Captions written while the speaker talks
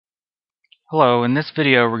Hello, in this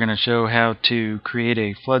video we're going to show how to create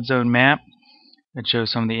a flood zone map and show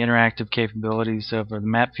some of the interactive capabilities of the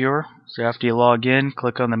map viewer. So after you log in,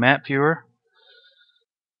 click on the map viewer,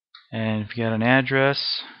 and if you got an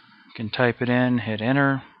address, you can type it in, hit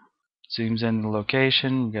enter, zooms in the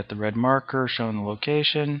location, we got the red marker showing the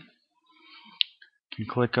location. You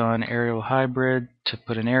can click on aerial hybrid to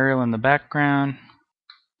put an aerial in the background.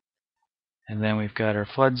 And then we've got our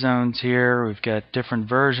flood zones here. We've got different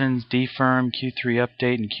versions, DFirm, Q3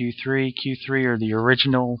 update, and Q3. Q3 are the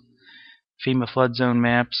original FEMA flood zone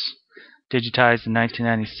maps digitized in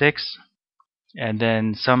 1996. And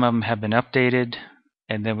then some of them have been updated.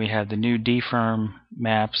 And then we have the new DFirm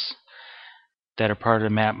maps that are part of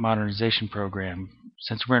the map modernization program.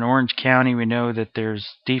 Since we're in Orange County, we know that there's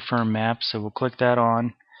DFirm maps, so we'll click that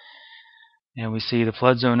on. And we see the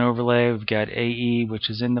flood zone overlay. We've got AE, which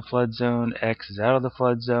is in the flood zone. X is out of the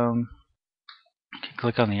flood zone. You can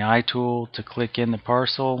click on the I tool to click in the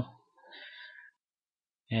parcel.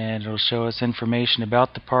 And it'll show us information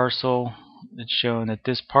about the parcel. It's showing that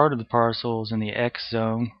this part of the parcel is in the X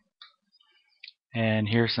zone. And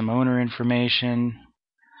here's some owner information.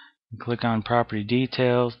 You can click on property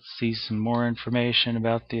details to see some more information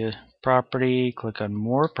about the property. Click on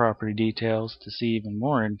more property details to see even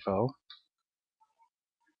more info.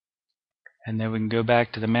 And then we can go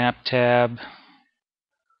back to the map tab,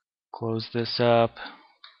 close this up,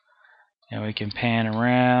 and we can pan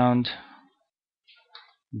around,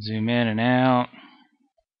 zoom in and out.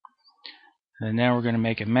 And now we're going to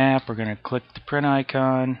make a map. We're going to click the print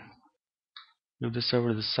icon, move this over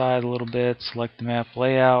to the side a little bit, select the map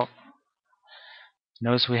layout.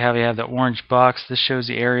 Notice we have the orange box. This shows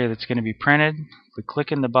the area that's going to be printed. If we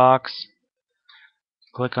click in the box,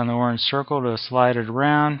 click on the orange circle to slide it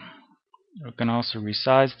around. We can also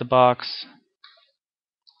resize the box,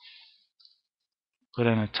 put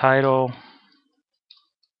in a title,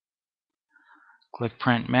 click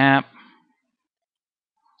print map,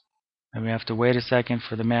 and we have to wait a second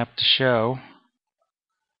for the map to show.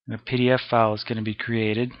 And a PDF file is going to be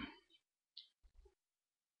created.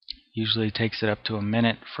 Usually it takes it up to a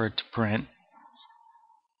minute for it to print.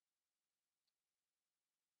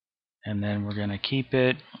 And then we're going to keep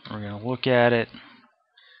it, we're going to look at it,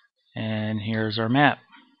 and here's our map.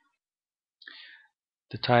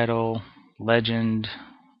 The title, legend,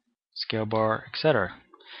 scale bar, etc.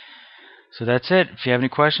 So that's it. If you have any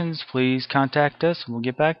questions, please contact us and we'll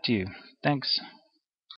get back to you. Thanks.